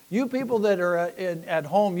You people that are at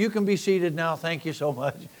home, you can be seated now. Thank you so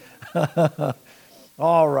much.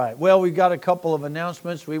 All right. Well, we've got a couple of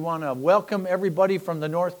announcements. We want to welcome everybody from the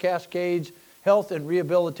North Cascades Health and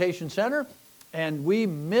Rehabilitation Center, and we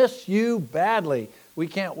miss you badly. We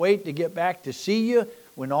can't wait to get back to see you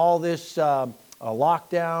when all this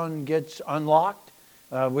lockdown gets unlocked.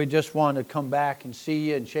 We just want to come back and see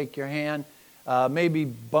you and shake your hand, maybe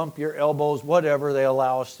bump your elbows, whatever they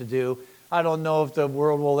allow us to do. I don't know if the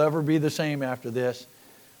world will ever be the same after this.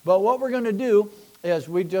 But what we're going to do is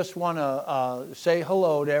we just want to say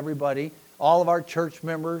hello to everybody, all of our church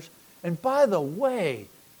members. And by the way,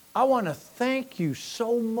 I want to thank you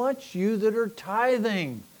so much, you that are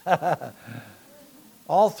tithing.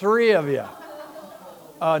 All three of you.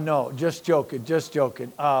 No, just joking, just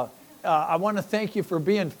joking. I want to thank you for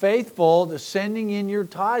being faithful to sending in your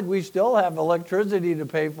tithe. We still have electricity to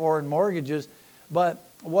pay for and mortgages. But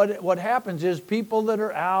what happens is people that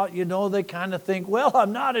are out, they kind of think, well,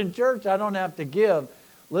 I'm not in church, I don't have to give.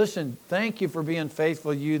 Listen, thank you for being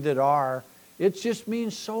faithful, you that are. It just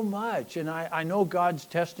means so much. And I know God's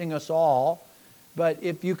testing us all. But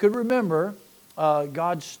if you could remember,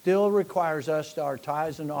 God still requires us to our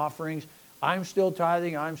tithes and offerings. I'm still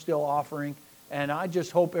tithing, I'm still offering. And I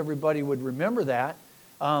just hope everybody would remember that.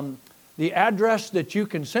 The address that you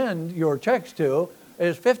can send your checks to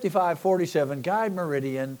is 5547 Guide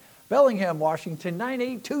Meridian, Bellingham, Washington,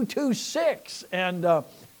 98226. And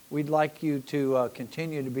we'd like you to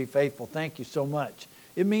continue to be faithful. Thank you so much.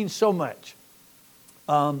 It means so much.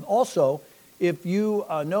 Also, if you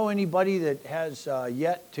know anybody that has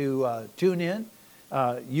yet to tune in,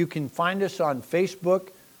 you can find us on Facebook,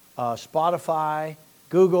 Spotify,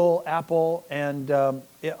 Google, Apple, and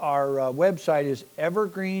our website is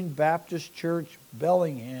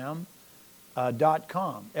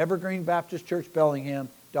evergreenbaptistchurchbellingham.com.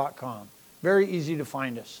 evergreenbaptistchurchbellingham.com. Very easy to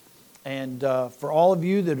find us. And for all of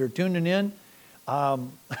you that are tuning in,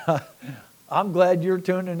 I'm glad you're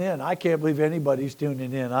tuning in. I can't believe anybody's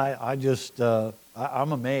tuning in.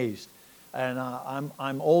 I'm amazed. And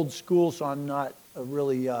I'm old school, so I'm not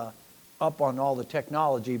really up on all the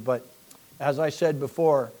technology. But as I said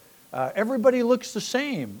before, everybody looks the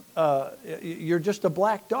same. You're just a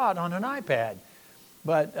black dot on an iPad.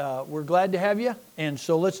 But we're glad to have you. And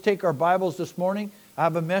so let's take our Bibles this morning. I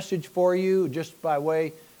have a message for you just by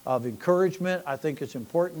way of encouragement. I think it's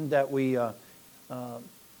important that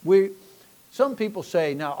some people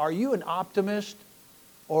say, now, are you an optimist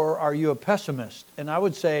or are you a pessimist? And I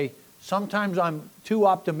would say sometimes I'm too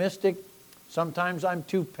optimistic, sometimes I'm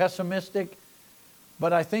too pessimistic.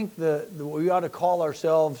 But I think we ought to call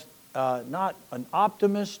ourselves not an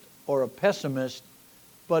optimist or a pessimist,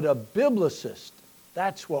 but a biblicist.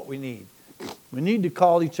 That's what we need. We need to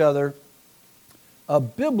call each other a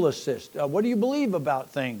biblicist. What do you believe about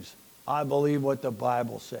things? I believe what the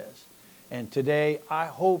Bible says. And today, I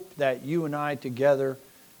hope that you and I together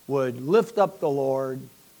would lift up the Lord.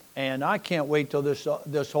 And I can't wait till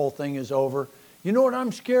this whole thing is over. You know what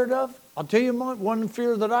I'm scared of? I'll tell you one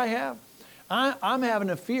fear that I have. I'm having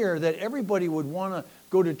a fear that everybody would want to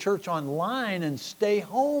go to church online and stay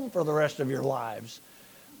home for the rest of your lives.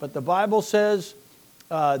 But the Bible says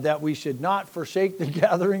that we should not forsake the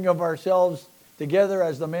gathering of ourselves together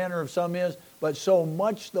as the manner of some is, but so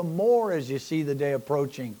much the more as you see the day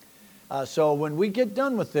approaching. So when we get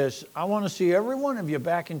done with this, I want to see every one of you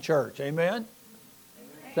back in church. Amen? Amen.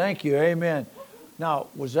 Thank you. Amen. Now,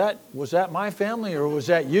 was that my family or was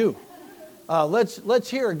that you? Let's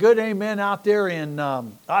hear a good amen out there in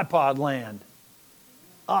iPod land.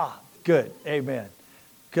 Good. Amen.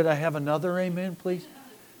 Could I have another amen, please?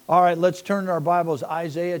 All right, let's turn our Bibles,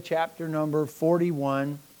 Isaiah chapter number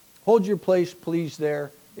 41. Hold your place, please,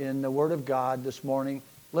 there in the Word of God this morning.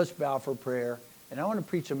 Let's bow for prayer. And I want to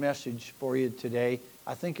preach a message for you today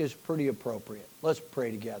I think is pretty appropriate. Let's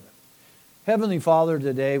pray together. Heavenly Father,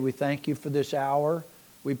 today we thank you for this hour.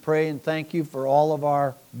 We pray and thank you for all of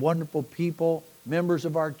our wonderful people, members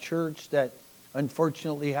of our church that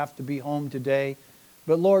unfortunately have to be home today.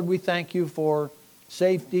 But Lord, we thank you for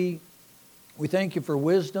safety. We thank you for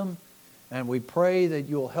wisdom. And we pray that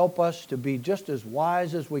you'll help us to be just as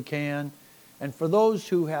wise as we can. And for those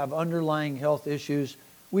who have underlying health issues,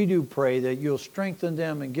 we do pray that you'll strengthen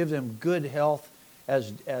them and give them good health,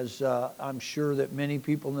 as I'm sure that many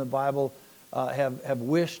people in the Bible have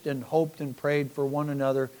wished and hoped and prayed for one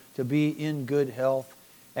another to be in good health,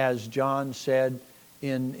 as John said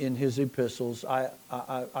in his epistles.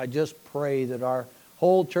 I just pray that our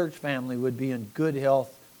whole church family would be in good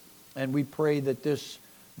health, and we pray that this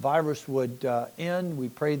virus would end. We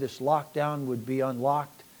pray this lockdown would be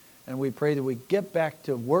unlocked, and we pray that we get back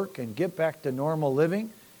to work and get back to normal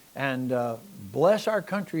living. and bless our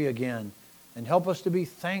country again, and help us to be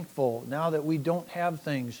thankful now that we don't have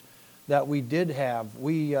things that we did have.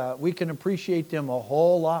 We can appreciate them a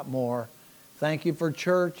whole lot more. Thank you for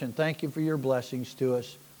church, and thank you for your blessings to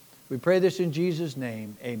us. We pray this in Jesus'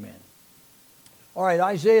 name. Amen. All right,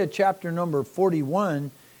 Isaiah chapter number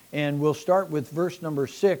 41, and we'll start with verse number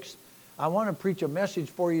 6. I want to preach a message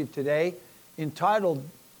for you today entitled,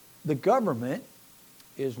 "The Government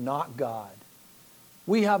is Not God."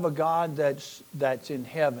 We have a God that's in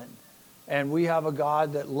heaven, and we have a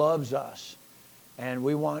God that loves us, and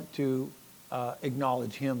we want to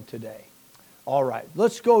acknowledge Him today. All right,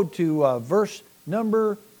 let's go to verse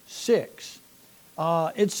number 6.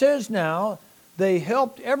 It says now, "They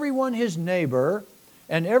helped everyone his neighbor,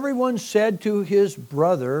 and everyone said to his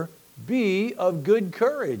brother, 'Be of good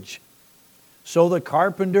courage.' So the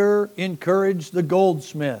carpenter encouraged the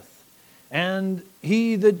goldsmith, and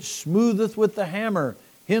he that smootheth with the hammer,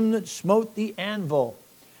 him that smote the anvil,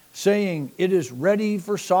 saying, 'It is ready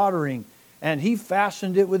for soldering.' And he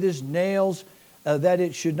fastened it with his nails, that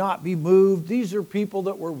it should not be moved." These are people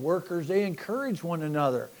that were workers. They encourage one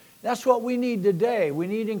another. That's what we need today. We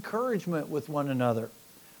need encouragement with one another.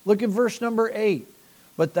 Look at verse number 8.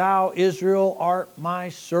 "But thou, Israel, art my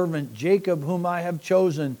servant, Jacob, whom I have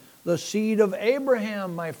chosen, the seed of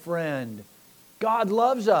Abraham, my friend." God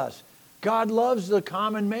loves us. God loves the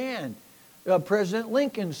common man. President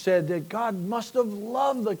Lincoln said that God must have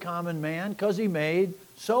loved the common man because He made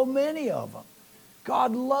so many of them.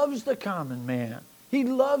 God loves the common man. He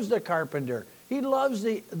loves the carpenter. He loves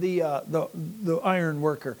the iron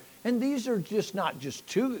worker. And these are not just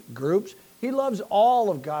two groups. He loves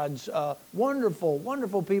all of God's wonderful,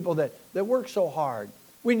 wonderful people that work so hard.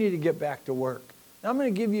 We need to get back to work. Now, I'm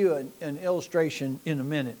going to give you an illustration in a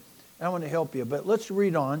minute. I want to help you, but let's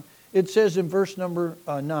read on. It says in verse number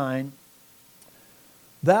 9,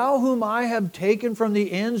 "Thou whom I have taken from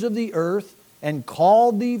the ends of the earth, and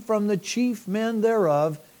called thee from the chief men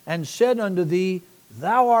thereof, and said unto thee,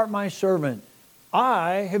 Thou art my servant.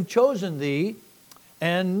 I have chosen thee,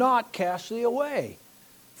 and not cast thee away.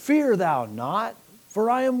 Fear thou not, for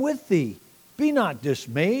I am with thee. Be not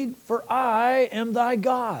dismayed, for I am thy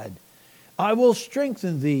God. I will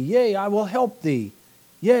strengthen thee, yea, I will help thee.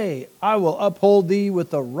 Yea, I will uphold thee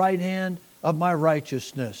with the right hand of my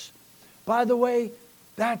righteousness." By the way,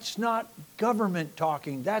 that's not government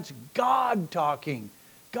talking. That's God talking.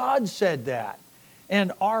 God said that.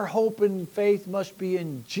 And our hope and faith must be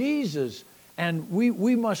in Jesus. And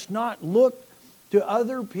we must not look to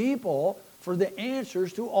other people for the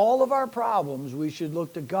answers to all of our problems. We should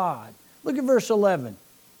look to God. Look at verse 11.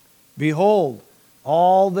 "Behold,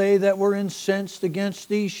 all they that were incensed against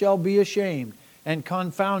thee shall be ashamed and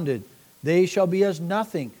confounded. They shall be as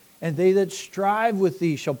nothing, and they that strive with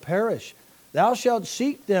thee shall perish. Thou shalt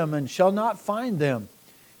seek them and shall not find them.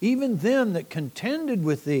 Even them that contended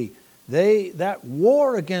with thee, they that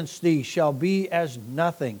war against thee shall be as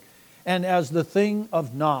nothing, and as the thing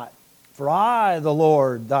of naught. For I, the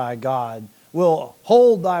Lord thy God, will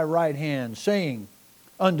hold thy right hand, saying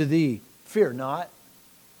unto thee, Fear not,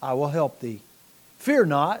 I will help thee. Fear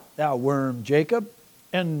not, thou worm Jacob,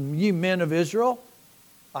 and ye men of Israel,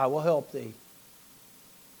 I will help thee."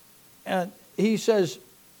 And he says,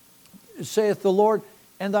 saith the Lord,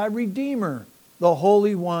 "And thy Redeemer, the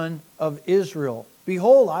Holy One of Israel.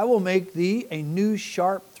 Behold, I will make thee a new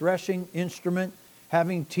sharp threshing instrument,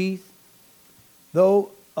 having teeth.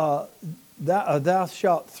 Though thou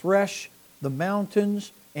shalt thresh the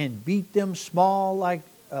mountains, and beat them small, like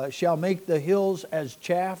shall make the hills as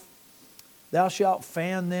chaff. Thou shalt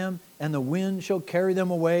fan them, and the wind shall carry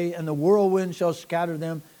them away, and the whirlwind shall scatter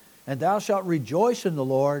them. And thou shalt rejoice in the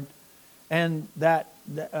Lord, and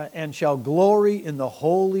shall glory in the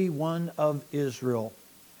Holy One of Israel.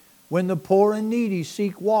 When the poor and needy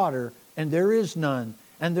seek water, and there is none,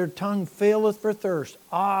 and their tongue faileth for thirst,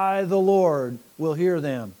 I, the Lord, will hear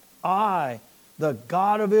them. I, the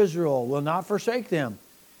God of Israel, will not forsake them.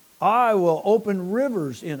 I will open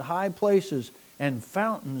rivers in high places, and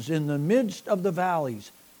fountains in the midst of the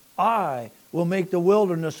valleys. I will make the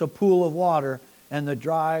wilderness a pool of water, and the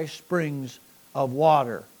dry springs of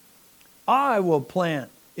water. I will plant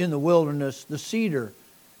in the wilderness the cedar,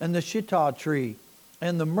 and the shittah tree,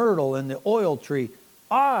 and the myrtle, and the oil tree.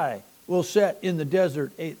 I will set in the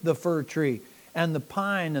desert the fir tree, and the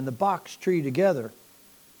pine and the box tree together,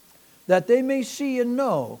 that they may see and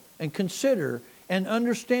know, and consider, and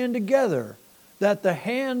understand together, that the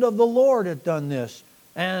hand of the Lord hath done this,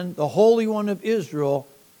 and the Holy One of Israel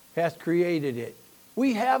hath created it.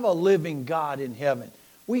 We have a living God in heaven.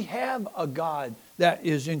 We have a God that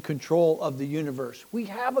is in control of the universe. We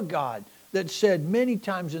have a God that said many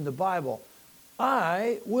times in the Bible,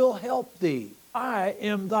 I will help thee. I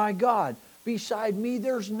am thy God. Beside me,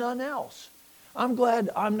 there's none else. I'm glad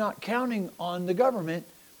I'm not counting on the government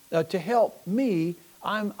to help me.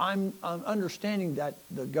 I'm understanding that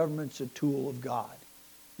the government's a tool of God.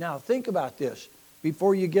 Now, think about this.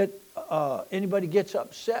 Before you get anybody gets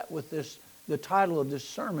upset with this, the title of this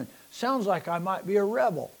sermon, sounds like I might be a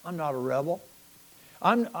rebel. I'm not a rebel.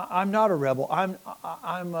 I'm not a rebel. I'm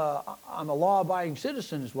a law-abiding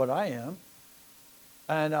citizen is what I am.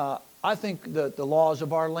 And I think that the laws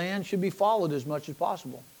of our land should be followed as much as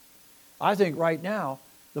possible. I think right now,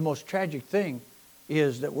 the most tragic thing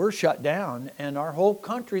is that we're shut down, and our whole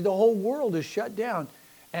country, the whole world is shut down,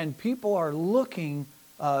 and people are looking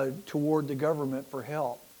toward the government for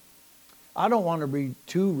help. I don't want to be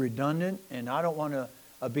too redundant, and I don't want to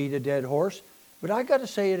beat a dead horse, but I got to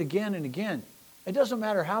say it again and again. It doesn't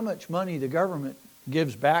matter how much money the government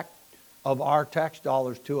gives back of our tax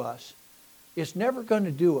dollars to us. It's never going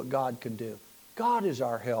to do what God can do. God is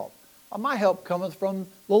our help. My help cometh from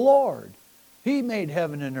the Lord. He made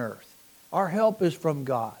heaven and earth. Our help is from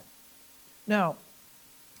God. Now,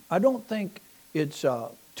 I don't think it's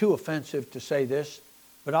too offensive to say this,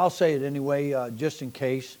 but I'll say it anyway, just in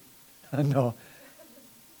case. No.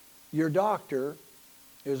 Your doctor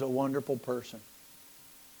is a wonderful person.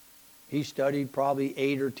 He studied probably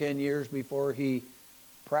 8 or 10 years before he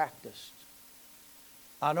practiced.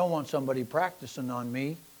 I don't want somebody practicing on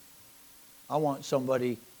me. I want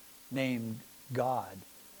somebody named God.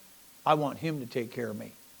 I want Him to take care of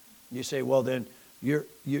me. You say, well, then you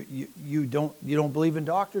don't believe in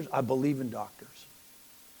doctors? I believe in doctors,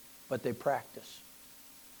 but they practice.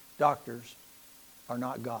 Doctors are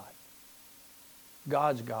not God.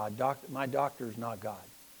 God's God. My doctor is not God.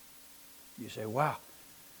 You say, wow,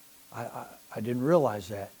 I didn't realize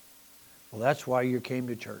that. Well, that's why you came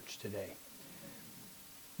to church today.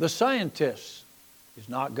 The scientist is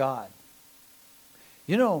not God.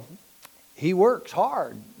 You know, he works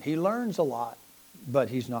hard. He learns a lot, but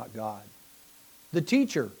he's not God. The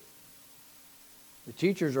teacher. The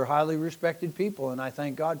teachers are highly respected people, and I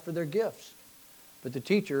thank God for their gifts. But the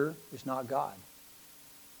teacher is not God.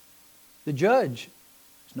 The judge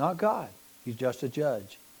is not God. He's just a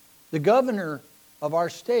judge. The governor of our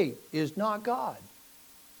state is not God.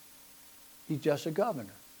 He's just a governor.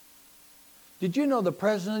 Did you know the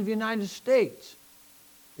President of the United States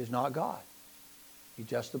is not God? He's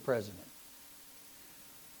just the president.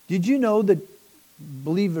 Did you know that,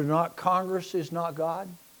 believe it or not, Congress is not God?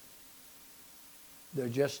 They're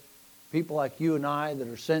just people like you and I that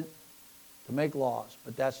are sent to make laws,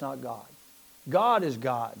 but that's not God. God is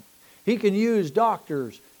God. He can use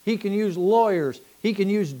doctors. He can use lawyers. He can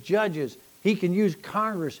use judges. He can use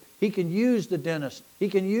Congress. He can use the dentist. He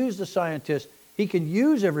can use the scientist. He can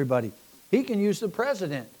use everybody. He can use the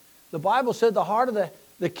president. The Bible said the heart of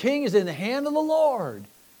the king is in the hand of the Lord.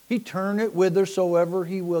 He turn it whithersoever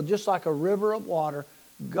he will, just like a river of water.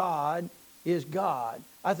 God is God.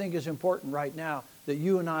 I think it's important right now that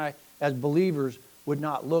you and I, as believers, would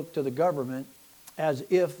not look to the government as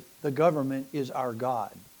if the government is our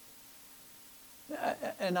God.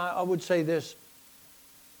 And I would say this.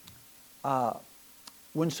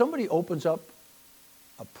 When somebody opens up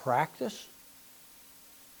a practice,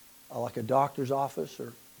 like a doctor's office,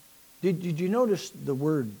 or did you notice the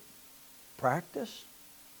word practice?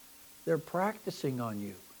 They're practicing on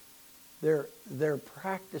you. They're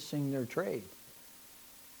practicing their trade.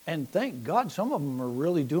 And thank God some of them are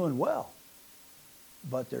really doing well,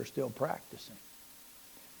 but they're still practicing.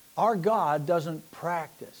 Our God doesn't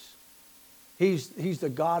practice. He's the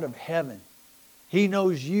God of heaven. He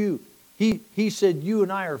knows you. He said you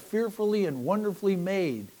and I are fearfully and wonderfully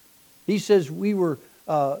made. He says we were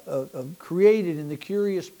created in the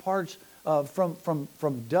curious parts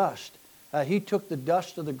from dust. He took the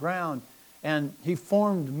dust of the ground and He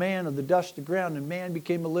formed man of the dust of the ground, and man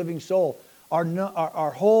became a living soul.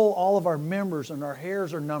 Our whole, all of our members and our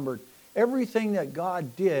hairs are numbered. Everything that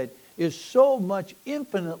God did is so much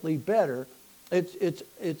infinitely better.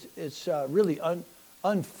 It's really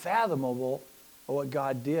unfathomable what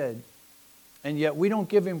God did. And yet we don't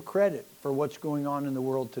give Him credit for what's going on in the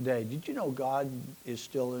world today. Did you know God is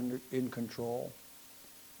still in control?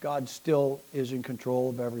 God still is in control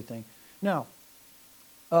of everything. Now,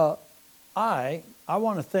 I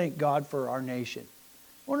want to thank God for our nation.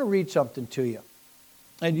 I want to read something to you.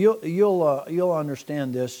 And you'll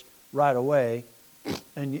understand this right away.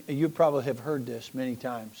 And you probably have heard this many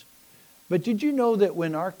times. But did you know that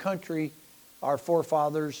when our country, our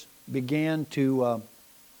forefathers began to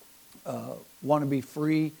want to be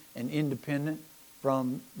free and independent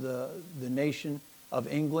from the nation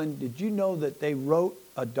of England, did you know that they wrote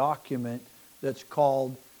a document that's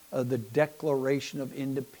called the Declaration of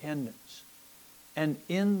Independence? And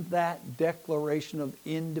in that Declaration of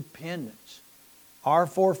Independence, our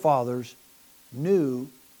forefathers knew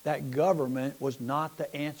that government was not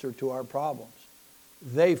the answer to our problems.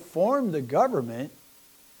 They formed the government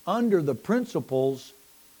under the principles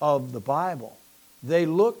of the Bible. They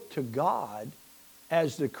looked to God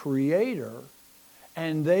as the creator,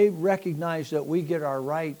 and they recognized that we get our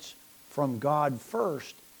rights from God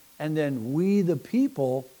first, and then we, the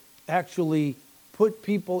people, actually put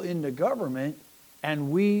people into government,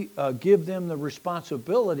 and we give them the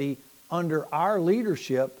responsibility under our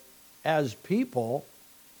leadership as people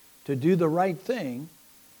to do the right thing,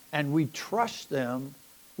 and we trust them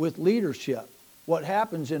with leadership. What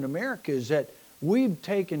happens in America is that we've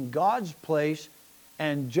taken God's place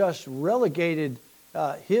and just relegated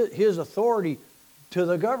his authority to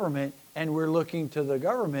the government, and we're looking to the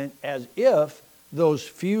government as if those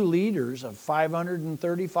few leaders of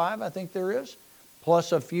 535, I think there is,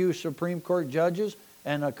 plus a few Supreme Court judges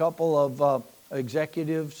and a couple of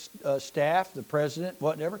executive staff, the president,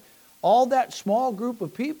 whatever, all that small group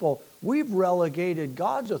of people, we've relegated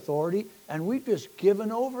God's authority, and we've just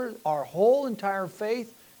given over our whole entire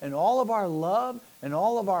faith and all of our love and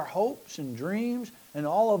all of our hopes and dreams and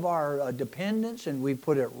all of our dependence, and we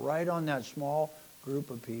put it right on that small group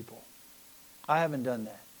of people. I haven't done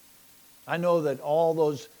that. I know that all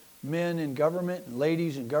those men in government and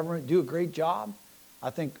ladies in government do a great job. I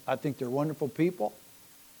think they're wonderful people,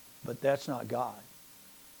 but that's not God.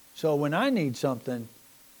 So when I need something,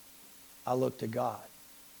 I look to God.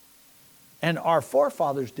 And our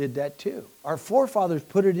forefathers did that too. Our forefathers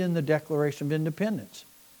put it in the Declaration of Independence.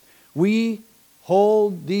 We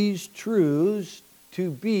hold these truths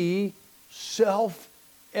to be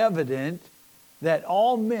self-evident that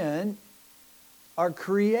all men are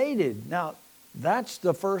created. Now, that's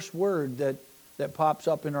the first word that pops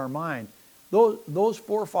up in our mind. Those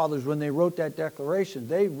forefathers, when they wrote that declaration,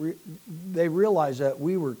 they realized that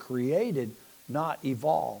we were created, not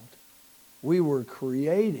evolved. We were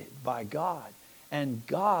created by God. And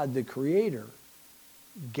God, the Creator,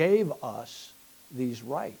 gave us these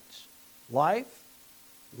rights: life,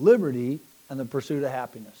 liberty, and the pursuit of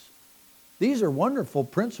happiness. These are wonderful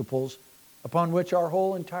principles upon which our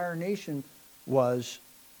whole entire nation was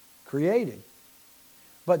created.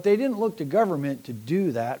 But they didn't look to government to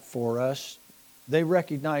do that for us. They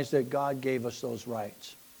recognized that God gave us those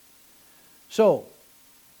rights. So,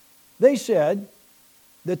 they said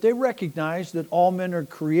that they recognize that all men are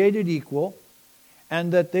created equal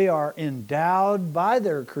and that they are endowed by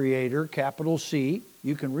their Creator, capital C.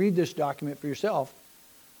 You can read this document for yourself.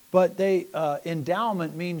 But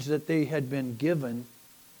endowment means that they had been given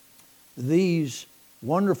these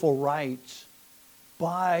wonderful rights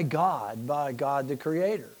by God the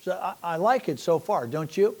Creator. So I like it so far,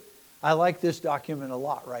 don't you? I like this document a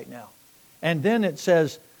lot right now. And then it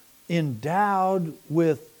says, endowed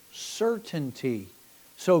with certainty.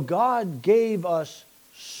 So God gave us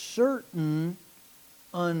certain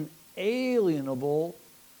unalienable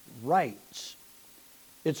rights.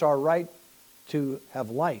 It's our right to have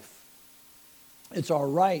life. It's our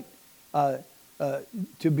right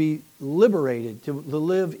to be liberated, to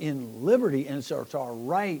live in liberty, and so it's our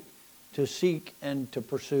right to seek and to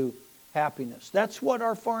pursue happiness. That's what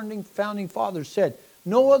our founding fathers said.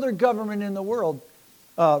 No other government in the world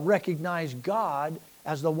recognized God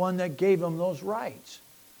as the one that gave them those rights.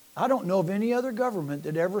 I don't know of any other government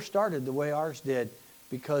that ever started the way ours did,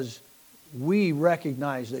 because we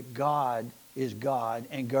recognize that God is God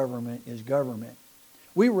and government is government.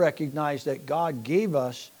 We recognize that God gave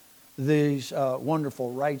us these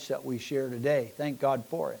wonderful rights that we share today. Thank God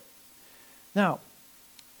for it. Now,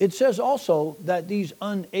 it says also that these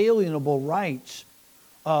unalienable rights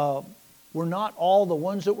were not all the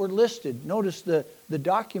ones that were listed. Notice the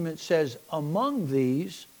document says among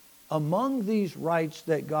these rights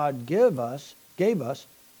that God gave us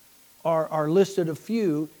are listed a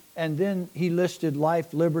few, and then he listed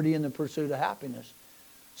life, liberty, and the pursuit of happiness.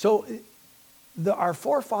 So our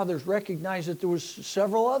forefathers recognized that there was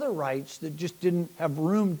several other rights that just didn't have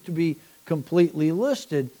room to be completely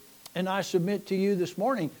listed. And I submit to you this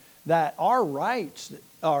morning that our rights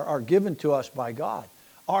are given to us by God.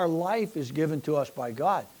 Our life is given to us by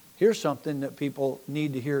God. Here's something that people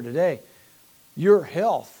need to hear today. Your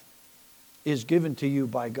health is given to you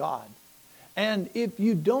by God. And if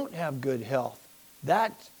you don't have good health,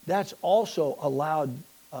 that's also allowed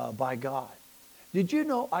by God. Did you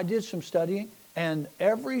know, I did some studying, and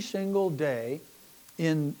every single day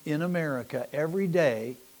in America, every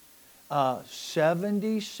day,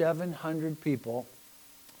 7,700 people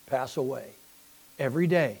pass away every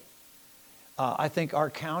day. I think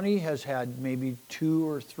our county has had maybe 2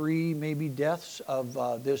 or 3 maybe deaths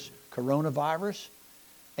of this coronavirus.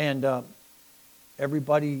 And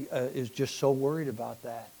everybody is just so worried about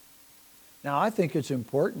that. Now, I think it's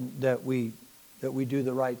important that we do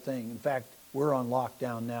the right thing. In fact, we're on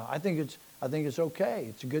lockdown now. I think it's okay.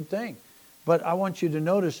 It's a good thing. But I want you to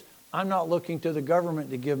notice, I'm not looking to the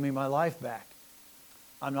government to give me my life back.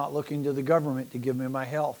 I'm not looking to the government to give me my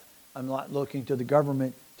health. I'm not looking to the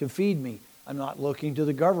government to feed me. I'm not looking to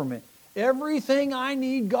the government. Everything I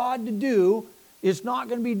need God to do is not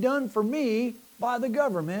going to be done for me by the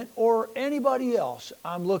government or anybody else.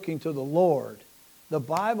 I'm looking to the Lord. The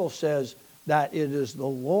Bible says that it is the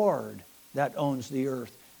Lord that owns the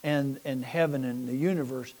earth and heaven and the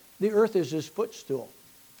universe. The earth is His footstool.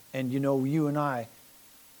 And you know, you and I,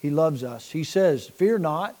 He loves us. He says, fear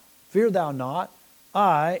not, fear thou not,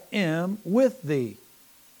 I am with thee.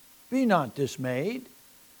 Be not dismayed.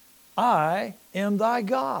 I am thy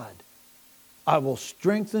God. I will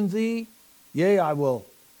strengthen thee. Yea, I will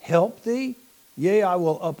help thee. Yea, I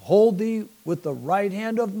will uphold thee with the right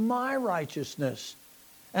hand of my righteousness.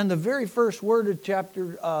 And the very first word of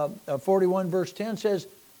chapter 41, verse 10 says,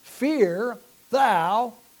 fear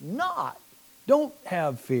thou not. Don't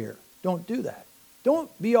have fear. Don't do that. Don't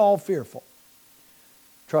be all fearful.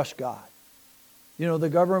 Trust God. You know, the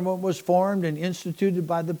government was formed and instituted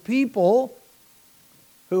by the people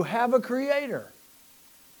who have a creator.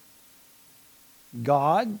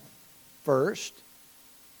 God first,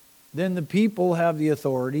 then the people have the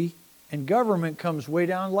authority, and government comes way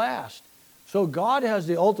down last. So God has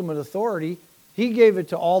the ultimate authority. He gave it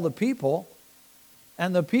to all the people,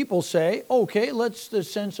 and the people say, okay, let's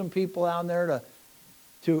just send some people out there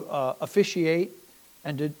to officiate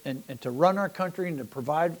and to run our country and to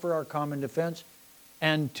provide for our common defense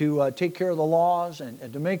and to take care of the laws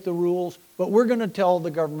and to make the rules. But we're going to tell the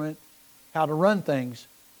government how to run things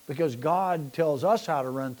because God tells us how to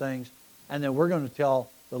run things, and then we're going to tell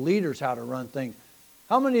the leaders how to run things.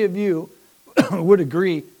 How many of you would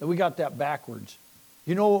agree that we got that backwards?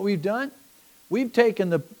 You know what we've done? We've taken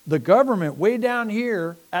the government way down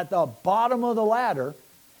here at the bottom of the ladder,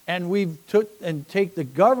 and we've take the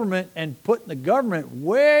government and put the government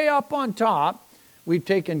way up on top. We've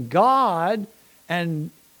taken God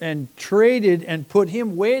and traded and put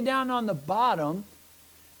Him way down on the bottom.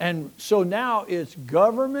 And so now it's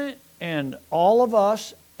government and all of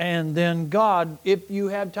us and then God, if you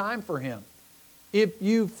have time for Him, if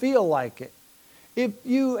you feel like it, if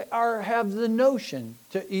you have the notion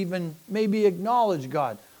to even maybe acknowledge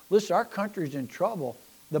God. Listen, our country's in trouble.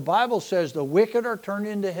 The Bible says the wicked are turned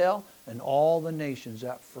into hell and all the nations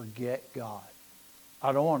that forget God.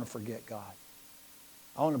 I don't want to forget God.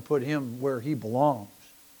 I want to put Him where He belongs.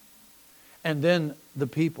 And then the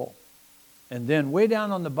people. And then way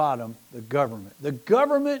down on the bottom, the government. The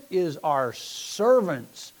government is our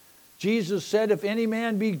servants. Jesus said, if any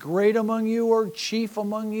man be great among you or chief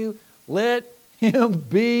among you, let him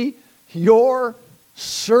be your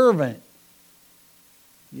servant.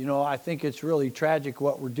 You know, I think it's really tragic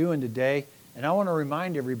what we're doing today. And I want to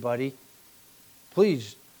remind everybody,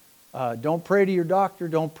 please, don't pray to your doctor,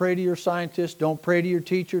 don't pray to your scientist, don't pray to your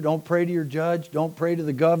teacher, don't pray to your judge, don't pray to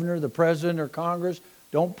the governor, the president, or Congress.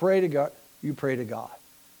 Don't pray to God. You pray to God.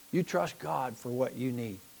 You trust God for what you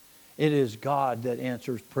need. It is God that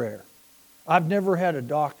answers prayer. I've never had a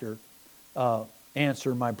doctor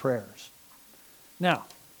answer my prayers. Now,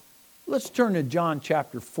 let's turn to John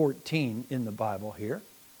chapter 14 in the Bible here.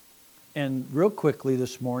 And real quickly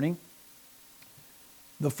this morning,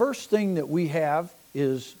 the first thing that we have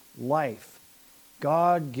is life.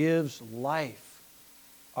 God gives life.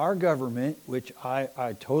 Our government, which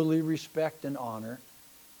I totally respect and honor,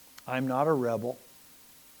 I'm not a rebel.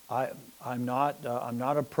 I'm not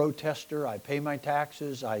a protester. I pay my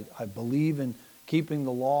taxes. I believe in keeping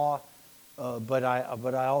the law, but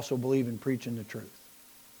I also believe in preaching the truth.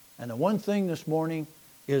 And the one thing this morning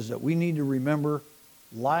is that we need to remember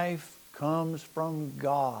life comes from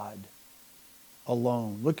God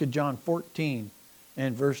alone. Look at John 14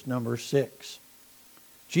 and verse number 6.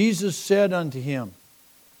 Jesus said unto him,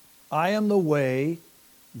 I am the way,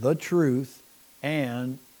 the truth,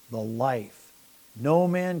 and the life. No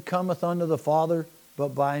man cometh unto the Father but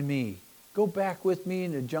by me. Go back with me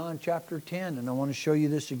into John chapter 10, and I want to show you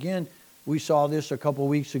this again. We saw this a couple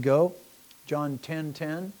weeks ago. John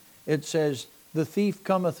 10:10. It says, the thief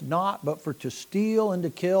cometh not but for to steal and to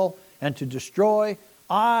kill and to destroy.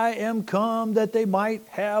 I am come that they might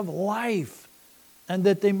have life, and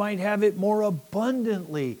that they might have it more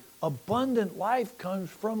abundantly. Abundant life comes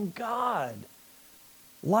from God.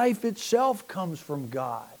 Life itself comes from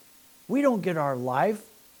God. We don't get our life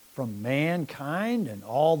from mankind and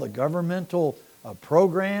all the governmental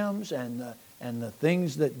programs and the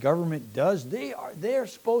things that government does. They're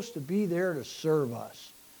supposed to be there to serve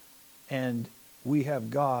us. And we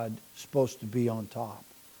have God supposed to be on top.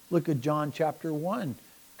 Look at John chapter 1.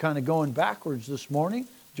 Kind of going backwards this morning.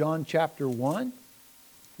 John chapter 1.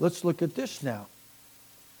 Let's look at this now.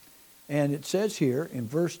 And it says here in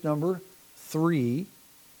verse number 3,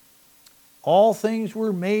 all things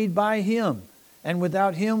were made by Him, and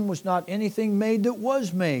without Him was not anything made that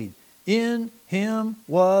was made. In Him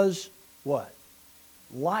was what?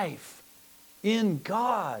 Life. In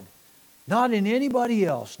God. Not in anybody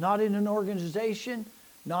else. Not in an organization.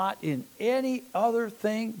 Not in any other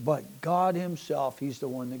thing but God Himself. He's the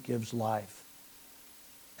one that gives life.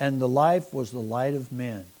 And the life was the light of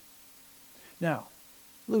men. Now,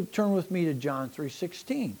 Luke, turn with me to John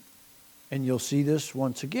 3:16. And you'll see this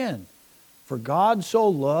once again. For God so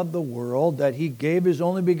loved the world that He gave His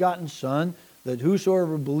only begotten Son, that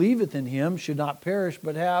whosoever believeth in Him should not perish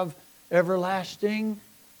but have everlasting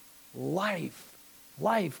life.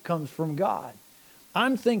 Life comes from God.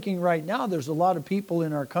 I'm thinking right now there's a lot of people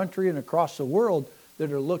in our country and across the world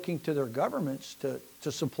that are looking to their governments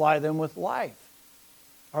to supply them with life.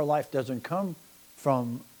 Our life doesn't come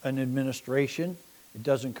from an administration. It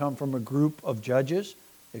doesn't come from a group of judges.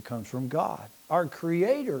 It comes from God. Our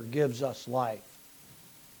Creator gives us life.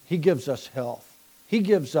 He gives us health. He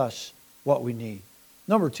gives us what we need.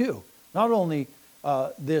 Number two, not only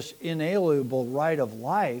this inalienable right of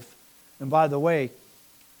life, and by the way,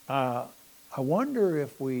 I wonder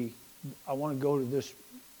if I want to go to this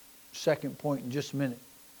second point in just a minute,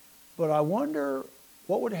 but I wonder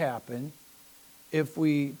what would happen if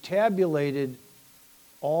we tabulated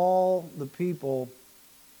all the people,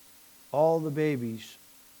 all the babies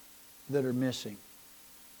that are missing,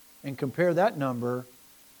 and compare that number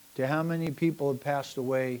to how many people have passed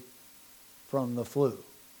away from the flu,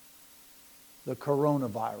 the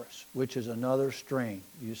coronavirus, which is another strain.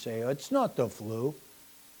 You say, it's not the flu.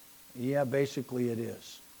 Yeah, basically it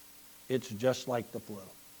is. It's just like the flu.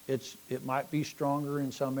 It might be stronger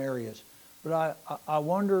in some areas. But I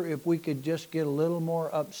wonder if we could just get a little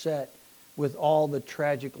more upset with all the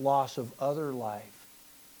tragic loss of other life,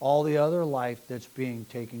 all the other life that's being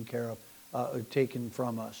taken care of, taken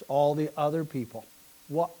from us, all the other people.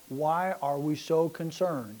 Why are we so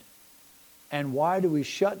concerned? And why do we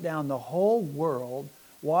shut down the whole world?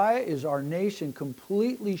 Why is our nation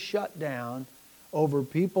completely shut down over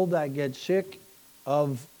people that get sick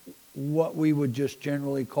of what we would just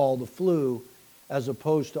generally call the flu, as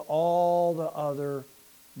opposed to all the other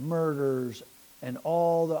murders and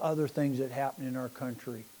all the other things that happen in our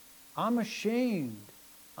country? I'm ashamed.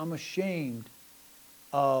 I'm ashamed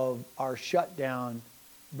of our shutdown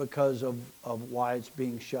because of why it's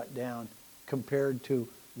being shut down, compared to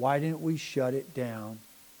why didn't we shut it down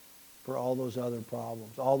for all those other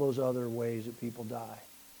problems, all those other ways that people die?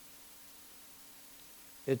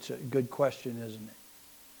 It's a good question, isn't it?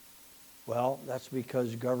 Well, that's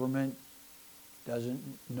because government doesn't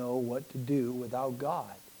know what to do without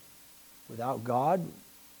God. Without God,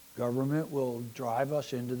 government will drive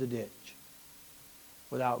us into the ditch.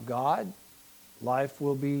 Without God, life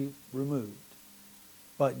will be removed.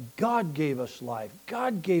 But God gave us life.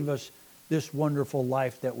 God gave us this wonderful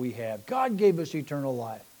life that we have. God gave us eternal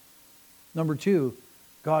life. Number two,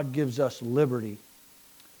 God gives us liberty.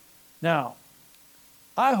 Now,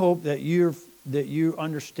 I hope that you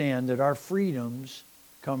understand that our freedoms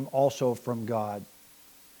come also from God.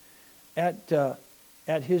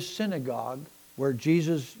 At His synagogue, where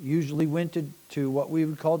Jesus usually went to what we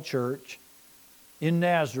would call church, in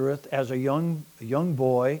Nazareth, as a young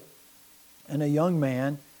boy and a young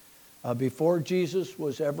man, before Jesus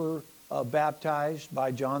was ever baptized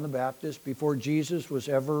by John the Baptist, before Jesus was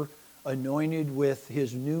ever anointed with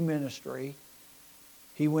his new ministry,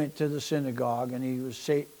 he went to the synagogue, and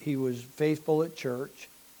he was faithful at church.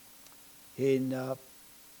 And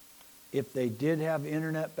if they did have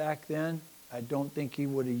internet back then, I don't think he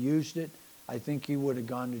would have used it. I think he would have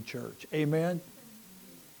gone to church. Amen?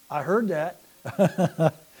 I heard that.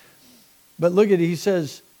 But look at it. He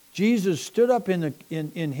says, Jesus stood up in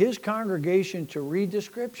his congregation to read the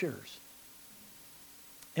scriptures.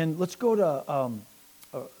 And let's go to,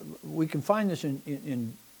 we can find this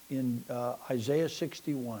in Isaiah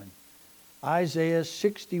 61. Isaiah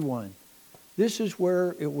 61. This is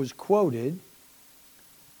where it was quoted.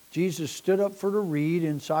 Jesus stood up to read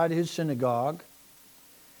inside his synagogue.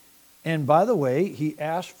 And by the way, he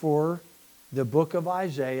asked for the book of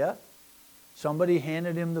Isaiah. Somebody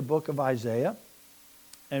handed him the book of Isaiah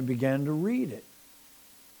and began to read it.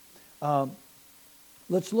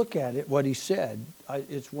 Let's look at it, what he said.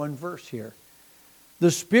 It's one verse here.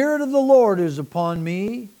 The Spirit of the Lord is upon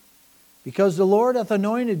me, because the Lord hath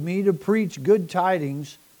anointed me to preach good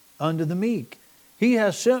tidings unto the meek. He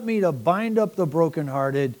has sent me to bind up the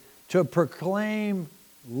brokenhearted, to proclaim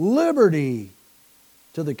liberty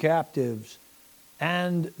to the captives,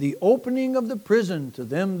 and the opening of the prison to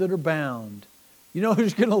them that are bound. You know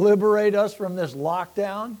who's going to liberate us from this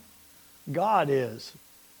lockdown? God is.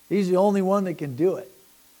 He's the only one that can do it.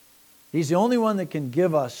 He's the only one that can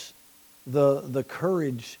give us the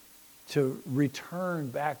courage to return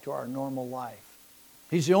back to our normal life.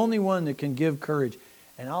 He's the only one that can give courage.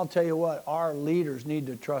 And I'll tell you what, our leaders need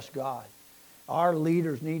to trust God. Our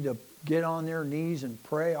leaders need to get on their knees and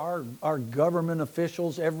pray. Our government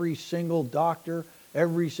officials, every single doctor,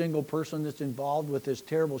 every single person that's involved with this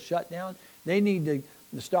terrible shutdown, they need to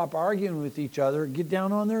stop arguing with each other, get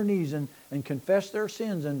down on their knees and confess their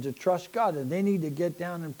sins and to trust God. And they need to get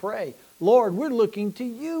down and pray. Lord, we're looking to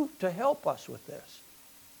you to help us with this.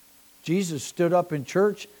 Jesus stood up in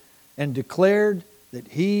church and declared that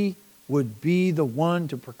he would be the one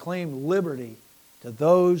to proclaim liberty to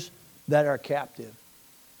those that are captive.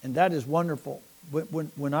 And that is wonderful.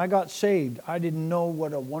 When I got saved, I didn't know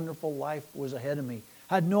what a wonderful life was ahead of me.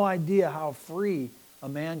 I had no idea how free a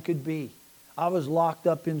man could be. I was locked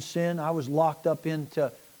up in sin. I was locked up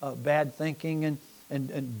into bad thinking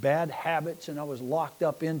and bad habits. And I was locked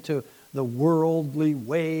up into the worldly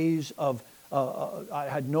ways of, I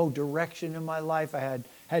had no direction in my life. I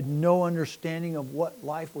had no understanding of what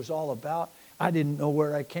life was all about. I didn't know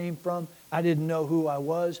where I came from. I didn't know who I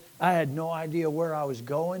was. I had no idea where I was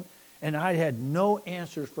going. And I had no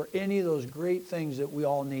answers for any of those great things that we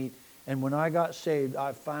all need. And when I got saved,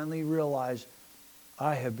 I finally realized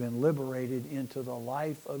I have been liberated into the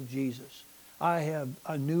life of Jesus. I have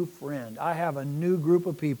a new friend. I have a new group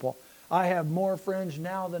of people. I have more friends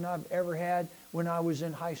now than I've ever had when I was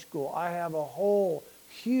in high school. I have a whole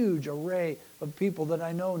huge array of people that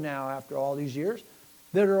I know now after all these years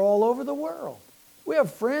that are all over the world. We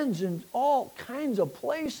have friends in all kinds of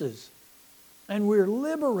places. And we're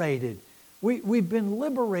liberated. We've been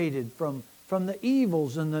liberated from the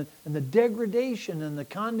evils and the degradation and the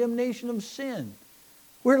condemnation of sin.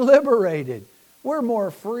 We're liberated. We're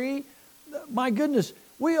more free. My goodness,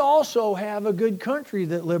 we also have a good country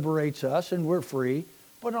that liberates us and we're free.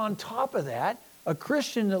 But on top of that, a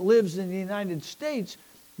Christian that lives in the United States,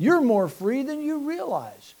 you're more free than you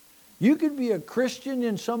realize. You could be a Christian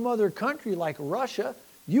in some other country like Russia.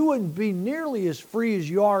 You wouldn't be nearly as free as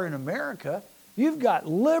you are in America. You've got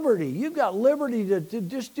liberty. You've got liberty to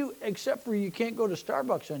just do, except for you can't go to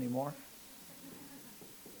Starbucks anymore.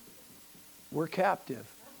 We're captive.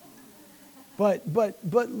 But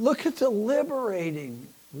look at the liberating,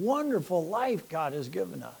 wonderful life God has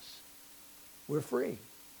given us. We're free.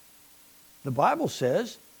 The Bible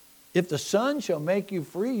says, if the Son shall make you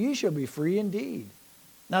free, you shall be free indeed.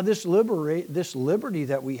 Now this liberty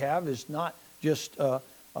that we have is not just a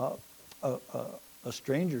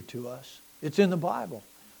stranger to us. It's in the Bible.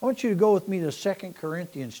 I want you to go with me to 2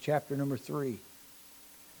 Corinthians chapter number 3.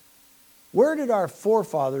 Where did our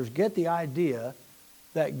forefathers get the idea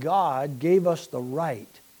that God gave us the right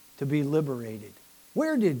to be liberated?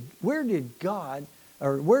 Where did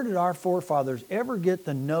our forefathers ever get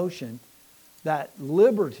the notion that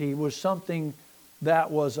liberty was something that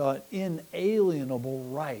was an inalienable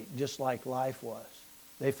right, just like life was?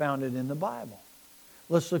 They found it in the Bible.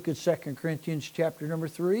 Let's look at 2 Corinthians chapter number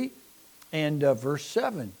 3 and verse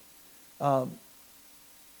 7.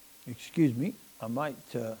 Excuse me, I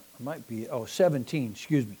might be 17,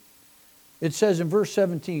 excuse me. It says in verse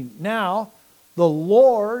 17, now the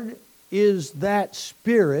Lord is that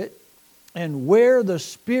Spirit, and where the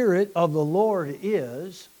Spirit of the Lord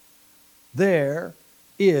is, there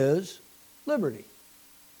is liberty.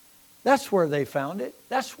 That's where they found it.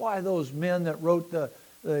 That's why those men that wrote the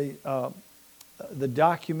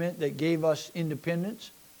document that gave us independence,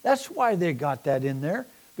 that's why they got that in there,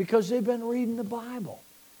 because they've been reading the Bible.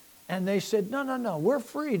 And they said, no, we're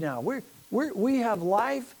free now. We have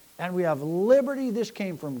life and we have liberty. This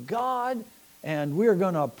came from God, and we're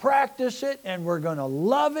going to practice it, and we're going to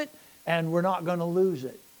love it, and we're not going to lose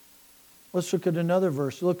it. Let's look at another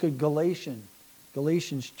verse. Look at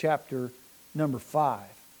Galatians chapter number 5.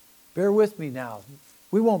 Bear with me now.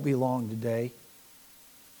 We won't be long today.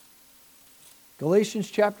 Galatians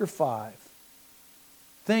chapter 5.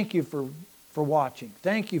 Thank you for watching.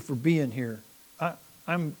 Thank you for being here.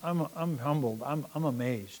 I'm humbled. I'm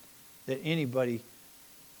amazed that anybody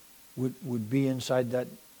would be inside that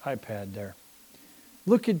iPad there.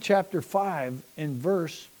 Look at chapter 5 in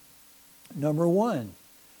verse number 1.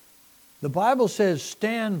 The Bible says,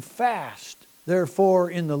 stand fast, therefore,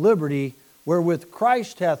 in the liberty wherewith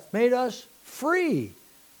Christ hath made us free,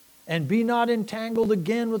 and be not entangled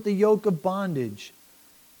again with the yoke of bondage.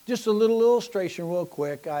 Just a little illustration real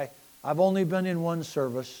quick. I've only been in one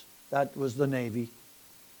service. That was the Navy.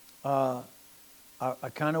 I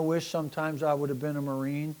kind of wish sometimes I would have been a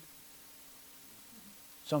Marine.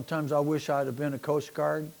 Sometimes I wish I'd have been a Coast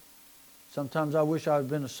Guard. Sometimes I wish I had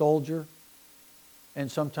been a soldier. And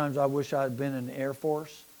sometimes I wish I had been in the Air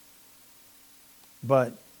Force.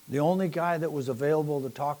 But the only guy that was available to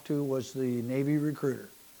talk to was the Navy recruiter.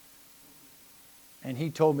 And he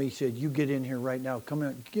told me, he said, you get in here right now. Come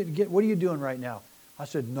in. What are you doing right now? I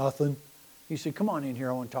said, nothing. He said, come on in here.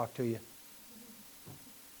 I want to talk to you.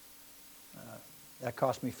 That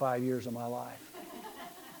cost me 5 years of my life.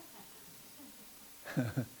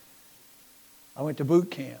 I went to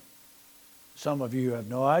boot camp. Some of you have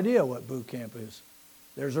no idea what boot camp is.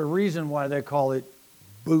 There's a reason why they call it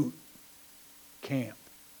boot camp.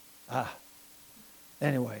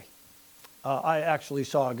 Anyway, I actually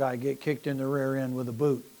saw a guy get kicked in the rear end with a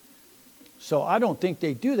boot. So I don't think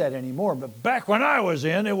they do that anymore. But back when I was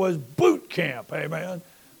in, it was boot camp, amen.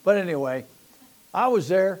 But anyway, I was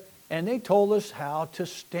there, and they told us how to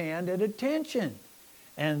stand at attention.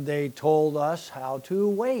 And they told us how to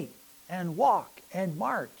wait and walk and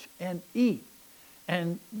march and eat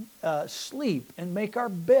and sleep and make our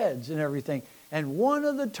beds and everything. And one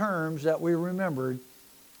of the terms that we remembered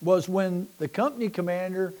was when the company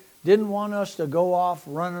commander didn't want us to go off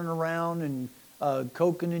running around and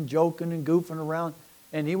coking and joking and goofing around.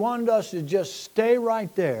 And he wanted us to just stay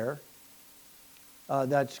right there.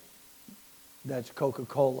 That's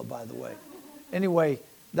Coca-Cola, by the way. Anyway,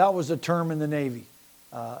 that was a term in the Navy.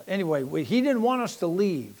 Anyway, he didn't want us to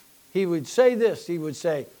leave. He would say this. He would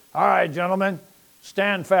say, all right, gentlemen,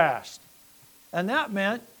 stand fast. And that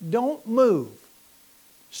meant don't move.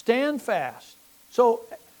 Stand fast. So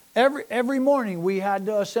every morning we had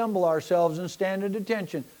to assemble ourselves and stand at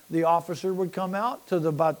attention. The officer would come out to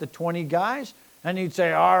about the 20 guys, and he'd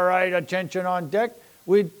say, all right, attention on deck.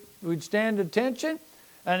 We'd stand attention,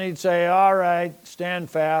 and he'd say, all right, stand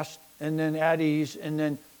fast, and then at ease, and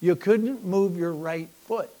then you couldn't move your right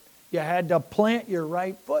foot. You had to plant your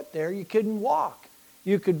right foot there. You couldn't walk.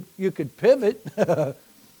 You could pivot, but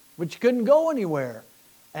you couldn't go anywhere.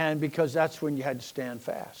 And because that's when you had to stand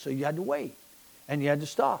fast. So you had to wait, and you had to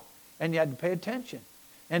stop, and you had to pay attention.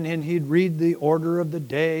 And then he'd read the order of the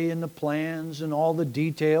day and the plans and all the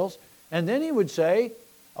details. And then he would say,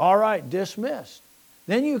 all right, dismissed.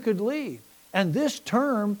 Then you could leave. And this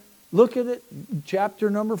term, look at it, chapter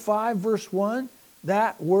number 5, verse 1.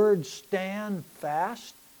 That word stand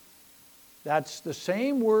fast, that's the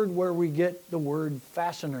same word where we get the word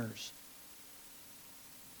fasteners.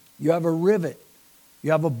 You have a rivet.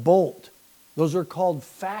 You have a bolt. Those are called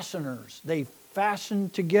fasteners. They fasten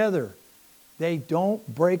together. They don't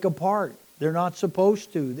break apart. They're not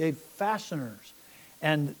supposed to. They're fasteners.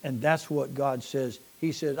 And that's what God says.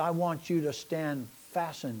 He says, I want you to stand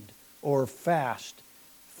fastened or fast.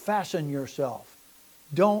 Fasten yourself.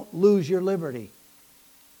 Don't lose your liberty.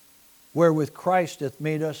 Wherewith Christ hath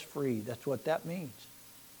made us free. That's what that means.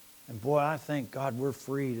 And boy, I thank God we're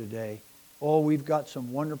free today. Oh, we've got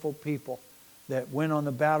some wonderful people that went on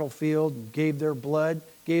the battlefield and gave their blood,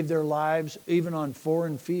 gave their lives, even on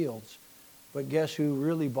foreign fields. But guess who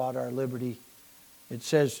really bought our liberty? It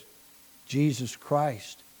says Jesus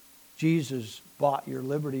Christ. Jesus bought your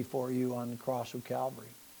liberty for you on the cross of Calvary.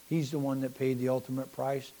 He's the one that paid the ultimate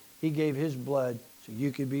price. He gave His blood so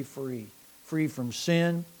you could be free. Free from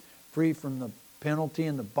sin, free from the penalty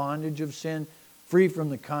and the bondage of sin, free from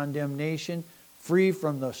the condemnation, free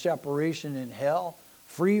from the separation in hell,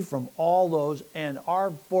 free from all those. And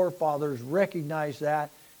our forefathers recognized that,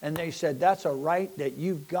 and they said, that's a right that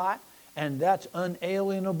you've got, and that's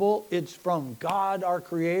unalienable. It's from God, our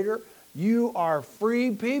Creator. You are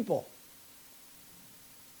free people.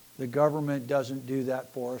 The government doesn't do that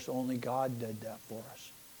for us. Only God did that for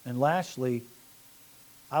us. And lastly,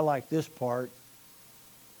 I like this part.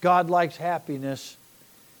 God likes happiness.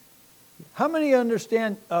 How many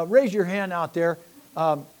understand? Raise your hand out there.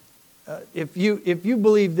 If you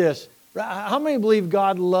believe this, how many believe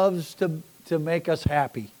God loves to make us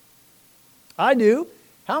happy? I do.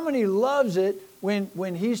 How many loves it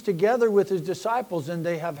when He's together with His disciples and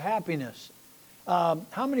they have happiness?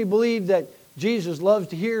 How many believe that Jesus loves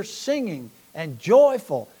to hear singing and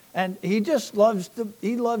joyful, and He just loves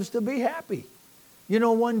to be happy? You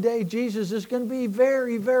know, one day Jesus is going to be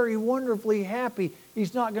very, very wonderfully happy.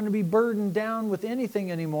 He's not going to be burdened down with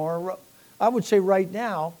anything anymore. I would say right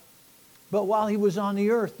now. But while He was on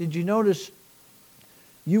the earth, did you notice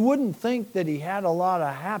You wouldn't think that he had a lot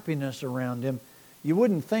of happiness around him. You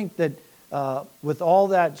wouldn't think that with all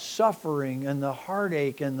that suffering and the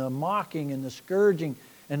heartache and the mocking and the scourging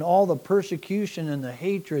and all the persecution and the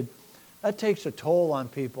hatred, that takes a toll on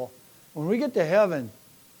people. When we get to heaven,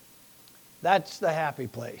 that's the happy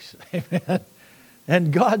place. Amen.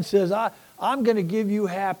 And God says, I'm going to give you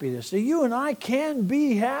happiness. So you and I can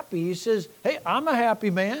be happy. He says, hey, I'm a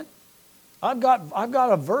happy man. I've got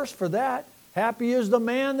a verse for that. Happy is the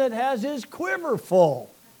man that has his quiver full.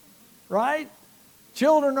 Right?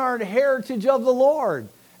 Children are the heritage of the Lord.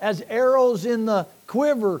 As arrows in the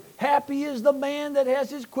quiver, happy is the man that has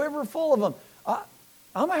his quiver full of them.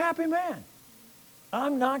 I'm a happy man.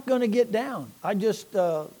 I'm not going to get down. I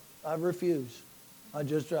refuse.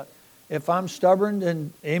 If I'm stubborn,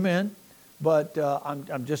 then amen. But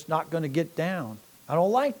I'm just not going to get down. I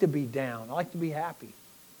don't like to be down. I like to be happy.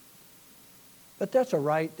 But that's a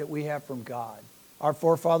right that we have from God. Our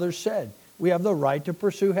forefathers said we have the right to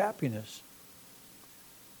pursue happiness.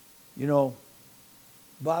 You know,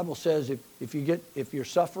 the Bible says if you're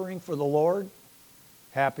suffering for the Lord,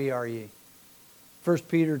 happy are ye. 1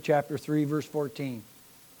 Peter chapter 3, verse 14.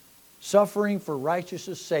 Suffering for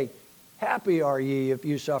righteousness' sake. Happy are ye if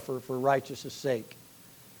you suffer for righteousness' sake.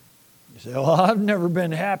 You say, well, I've never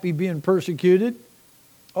been happy being persecuted.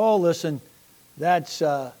 Oh, listen, that's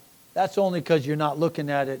only because you're not looking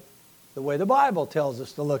at it the way the Bible tells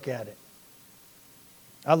us to look at it.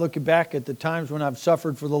 I look back at the times when I've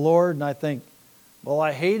suffered for the Lord and I think, well,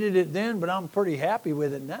 I hated it then, but I'm pretty happy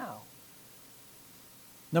with it now.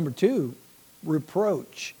 Number 2,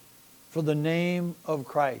 reproach for the name of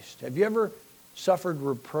Christ. Have you ever suffered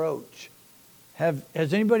reproach? Has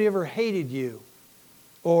anybody ever hated you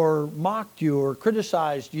or mocked you or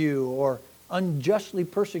criticized you or unjustly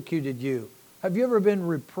persecuted you? Have you ever been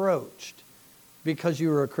reproached because you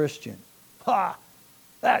were a Christian? Ha!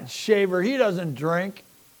 That shaver, he doesn't drink.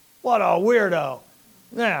 What a weirdo.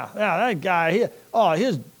 Yeah, that guy,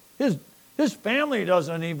 his family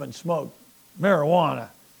doesn't even smoke marijuana.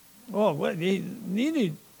 Well,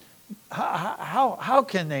 how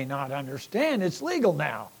can they not understand? It's legal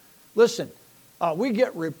now. Listen, we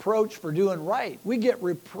get reproached for doing right. We get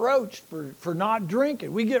reproached for not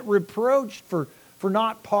drinking. We get reproached for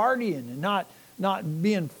not partying and not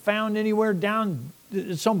being found anywhere down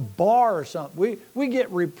at some bar or something. We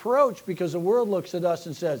get reproached because the world looks at us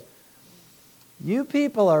and says, you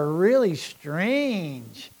people are really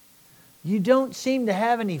strange. You don't seem to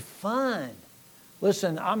have any fun.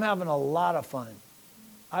 Listen, I'm having a lot of fun.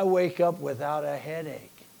 I wake up without a headache.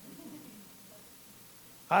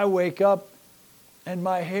 I wake up and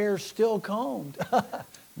my hair's still combed.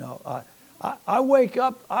 No, I wake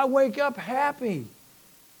up happy.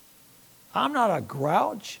 I'm not a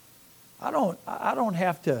grouch. I don't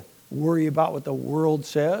have to worry about what the world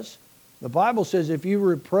says. The Bible says if you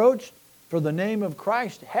reproach for the name of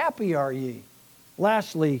Christ, happy are ye.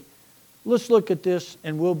 Lastly, let's look at this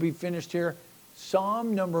and we'll be finished here.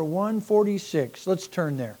 Psalm number 146. Let's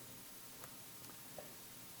turn there.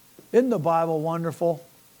 Isn't the Bible wonderful?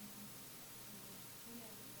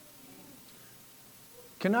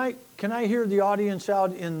 Can I hear the audience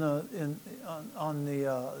out on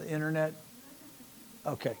the internet?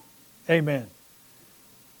 Okay. Amen.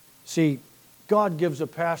 See, God gives a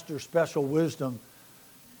pastor special wisdom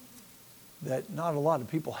that not a lot of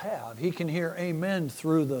people have. He can hear amen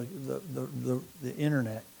through the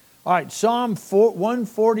internet. All right, Psalm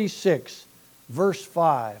 146, verse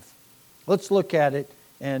 5. Let's look at it,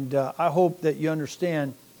 and I hope that you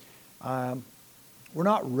understand. We're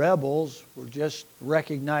not rebels. We're just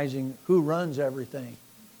recognizing who runs everything.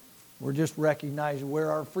 We're just recognizing where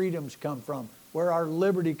our freedoms come from, where our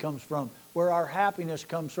liberty comes from, where our happiness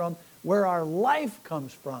comes from, where our life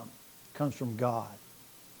comes from God.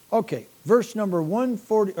 Okay, verse number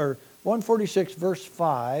 146, verse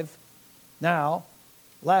 5. Now,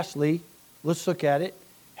 lastly, let's look at it.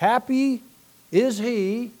 Happy is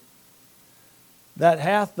he that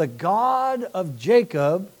hath the God of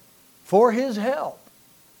Jacob for his help.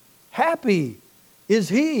 Happy is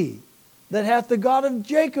he that hath the God of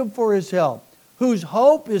Jacob for his help, whose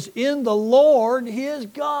hope is in the Lord his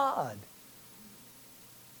God.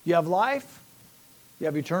 You have life? You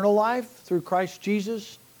have eternal life through Christ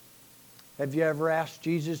Jesus? Have you ever asked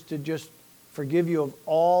Jesus to just forgive you of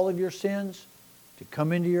all of your sins? To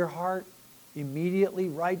come into your heart immediately,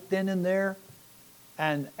 right then and there,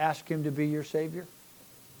 and ask Him to be your Savior?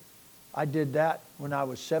 I did that when I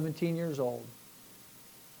was 17 years old.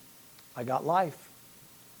 I got life.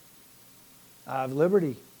 I have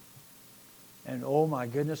liberty. And oh my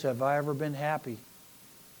goodness, have I ever been happy.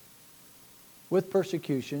 With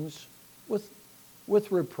persecutions, with with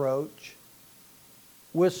reproach,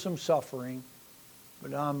 with some suffering,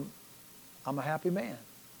 but I'm a happy man.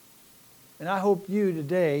 And I hope you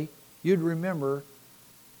today, you'd remember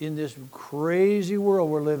in this crazy world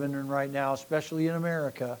we're living in right now, especially in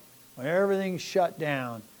America, when everything's shut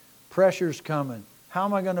down, pressure's coming. How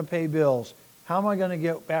am I going to pay bills? How am I going to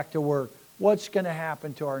get back to work? What's going to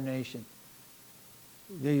happen to our nation?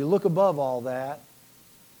 You look above all that.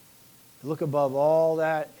 You look above all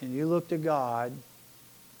that and you look to God,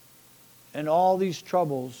 and all these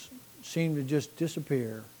troubles seem to just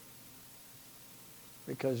disappear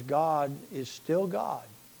because God is still God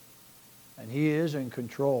and He is in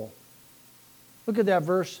control. Look at that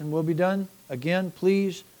verse and we'll be done. Again,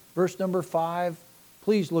 please, verse number 5,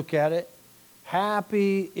 please look at it.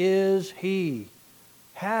 Happy is he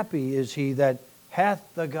that hath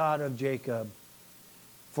the God of Jacob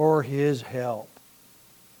for his help.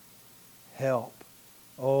 Help.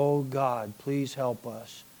 Oh God, please help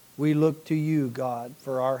us. We look to you, God,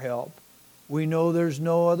 for our help. We know there's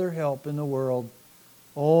no other help in the world.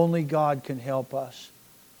 Only God can help us.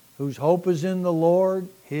 Whose hope is in the Lord,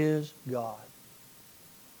 his God.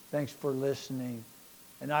 Thanks for listening.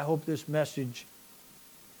 And I hope this message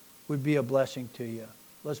would be a blessing to you.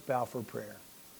 Let's bow for prayer.